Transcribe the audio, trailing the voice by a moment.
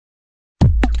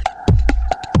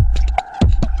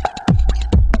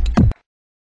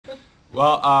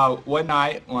Well, one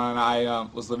night when I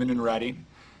was living in Reading,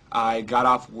 I got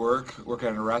off work, working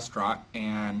at a restaurant,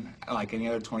 and like any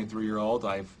other 23-year-old,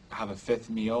 I have a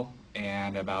fifth meal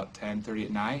and about 10:30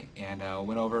 at night, and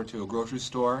went over to a grocery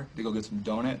store to go get some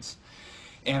donuts.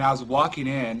 And I was walking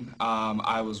in,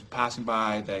 I was passing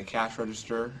by the cash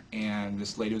register, and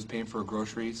this lady was paying for her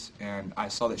groceries, and I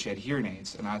saw that she had hearing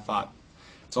aids, and I thought,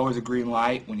 it's always a green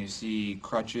light when you see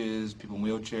crutches, people in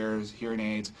wheelchairs, hearing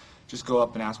aids. Just go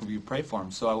up and ask them if you pray for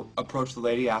them. So I approached the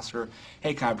lady, asked her,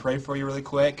 hey, can I pray for you really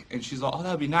quick? And she's like, oh, that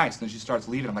would be nice. And then she starts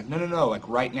leaving. I'm like, no, like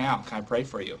right now, can I pray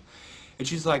for you? And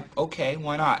she's like, okay,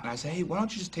 why not? And I said, hey, why don't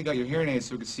you just take out your hearing aids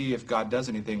so we can see if God does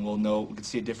anything. We'll know, we can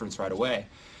see a difference right away.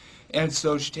 And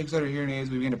so she takes out her hearing aids,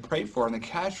 we begin to pray for her, and the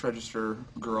cash register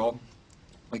girl,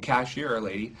 the cashier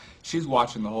lady, she's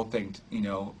watching the whole thing,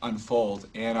 unfold.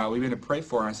 And we began to pray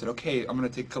for her, and I said, okay, I'm going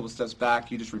to take a couple steps back.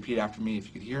 You just repeat after me if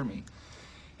you could hear me.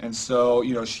 And so,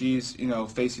 she's,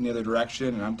 facing the other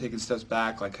direction, and I'm taking steps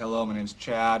back, like, hello, my name's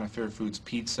Chad, my favorite food's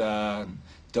pizza and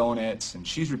donuts. And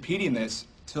she's repeating this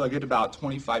till I get about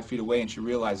 25 feet away, and she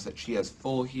realizes that she has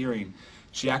full hearing.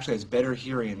 She actually has better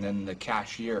hearing than the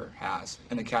cashier has.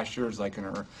 And the cashier is like in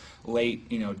her late,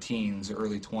 teens,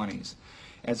 early 20s.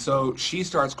 And so she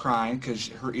starts crying because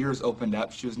her ears opened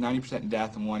up. She was 90%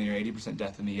 deaf in one ear, 80%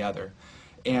 deaf in the other.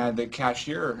 And the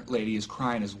cashier lady is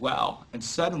crying as well. And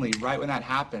suddenly, right when that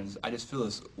happens, I just feel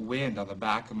this wind on the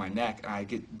back of my neck, and I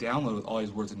get downloaded with all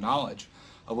these words of knowledge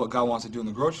of what God wants to do in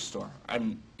the grocery store.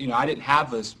 And, I didn't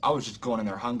have this. I was just going in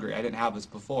there hungry. I didn't have this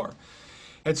before.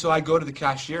 And so I go to the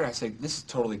cashier, and I say, this is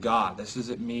totally God. This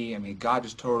isn't me. I mean, God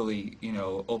just totally,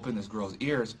 opened this girl's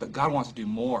ears, but God wants to do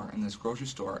more in this grocery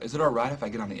store. Is it all right if I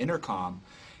get on the intercom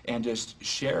and just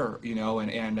share,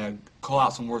 and call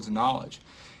out some words of knowledge?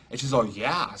 And she's all,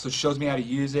 yeah. So she shows me how to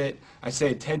use it. I say,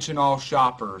 attention all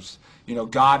shoppers.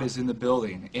 God is in the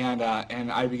building. And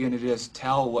I begin to just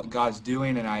tell what God's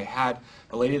doing. And I had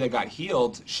a lady that got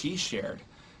healed. She shared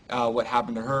what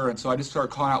happened to her. And so I just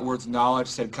started calling out words of knowledge,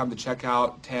 said, come to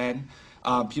checkout 10.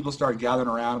 People started gathering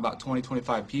around, about 20,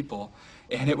 25 people.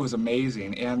 And it was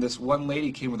amazing. And this one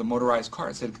lady came with a motorized cart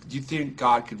and said, do you think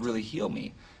God could really heal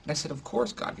me? And I said, of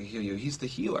course God can heal you. He's the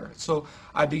healer. So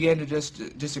I began to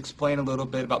just explain a little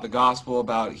bit about the gospel,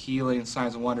 about healing,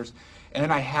 signs and wonders. And then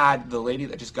I had the lady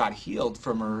that just got healed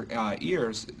from her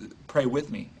ears pray with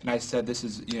me. And I said, this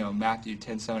is, Matthew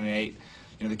 10:7 and 8.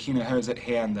 The kingdom of heaven is at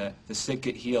hand. The sick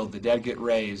get healed. The dead get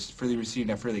raised. Freely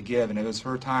received and freely give. And it was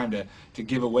her time to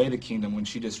give away the kingdom when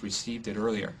she just received it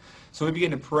earlier. So we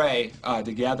began to pray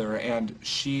together. And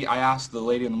I asked the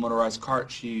lady in the motorized cart,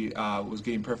 she was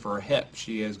getting prayer for her hip.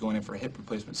 She is going in for hip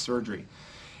replacement surgery.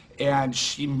 And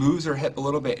she moves her hip a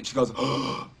little bit, and she goes,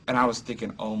 oh, and I was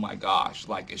thinking, oh my gosh,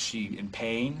 like, is she in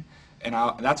pain? And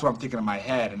that's what I'm thinking in my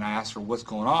head, and I asked her, what's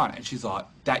going on? And she thought,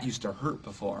 that used to hurt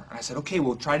before. And I said, okay,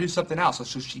 well, try to do something else.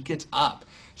 So she gets up.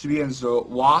 She begins to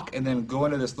walk and then go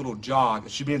into this little jog.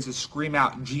 She begins to scream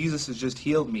out, Jesus has just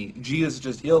healed me. Jesus has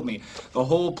just healed me. The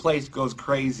whole place goes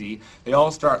crazy. They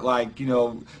all start, like,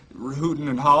 hooting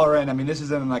and hollering. I mean, this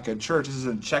isn't like a church. This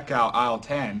isn't checkout aisle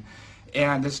 10.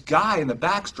 And this guy in the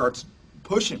back starts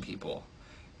pushing people.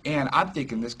 And I'm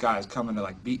thinking this guy is coming to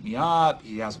like beat me up.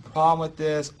 He has a problem with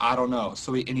this. I don't know.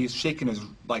 So he's shaking his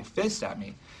like fist at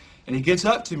me. And he gets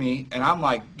up to me, and I'm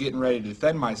like getting ready to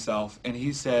defend myself. And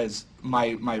he says,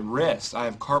 my wrist, I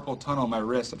have carpal tunnel in my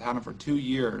wrist. I've had it for 2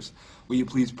 years. Will you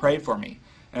please pray for me?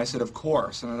 And I said, of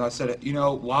course. And I said,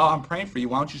 while I'm praying for you,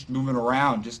 why don't you just move it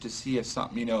around just to see if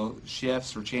something,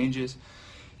 shifts or changes?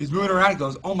 He's moving around. He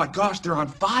goes, oh my gosh, they're on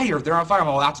fire. They're on fire. I'm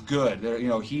like, well, that's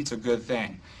good. Heat's a good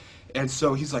thing. And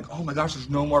so he's like, oh my gosh, there's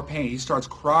no more pain. He starts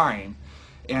crying,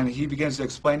 and he begins to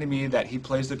explain to me that he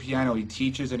plays the piano, he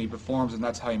teaches, and he performs, and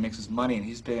that's how he makes his money. And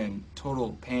he's been in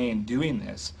total pain doing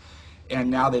this. And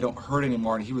now they don't hurt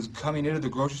anymore. And he was coming into the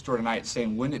grocery store tonight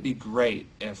saying, wouldn't it be great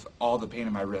if all the pain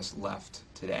in my wrist left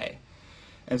today?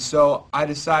 And so I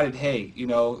decided, hey,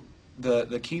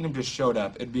 the kingdom just showed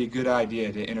up. It'd be a good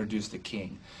idea to introduce the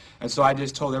king. And so I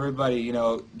just told everybody,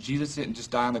 Jesus didn't just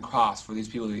die on the cross for these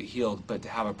people to get healed, but to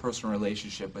have a personal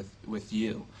relationship with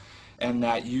you. And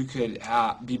that you could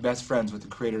be best friends with the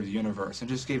creator of the universe. And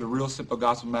just gave a real simple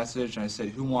gospel message, and I said,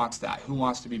 who wants that? Who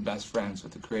wants to be best friends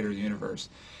with the creator of the universe?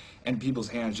 And people's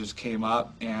hands just came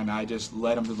up, and I just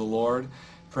led them to the Lord,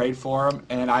 prayed for them,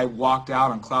 and I walked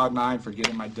out on cloud 9 for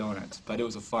getting my donuts. But it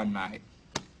was a fun night.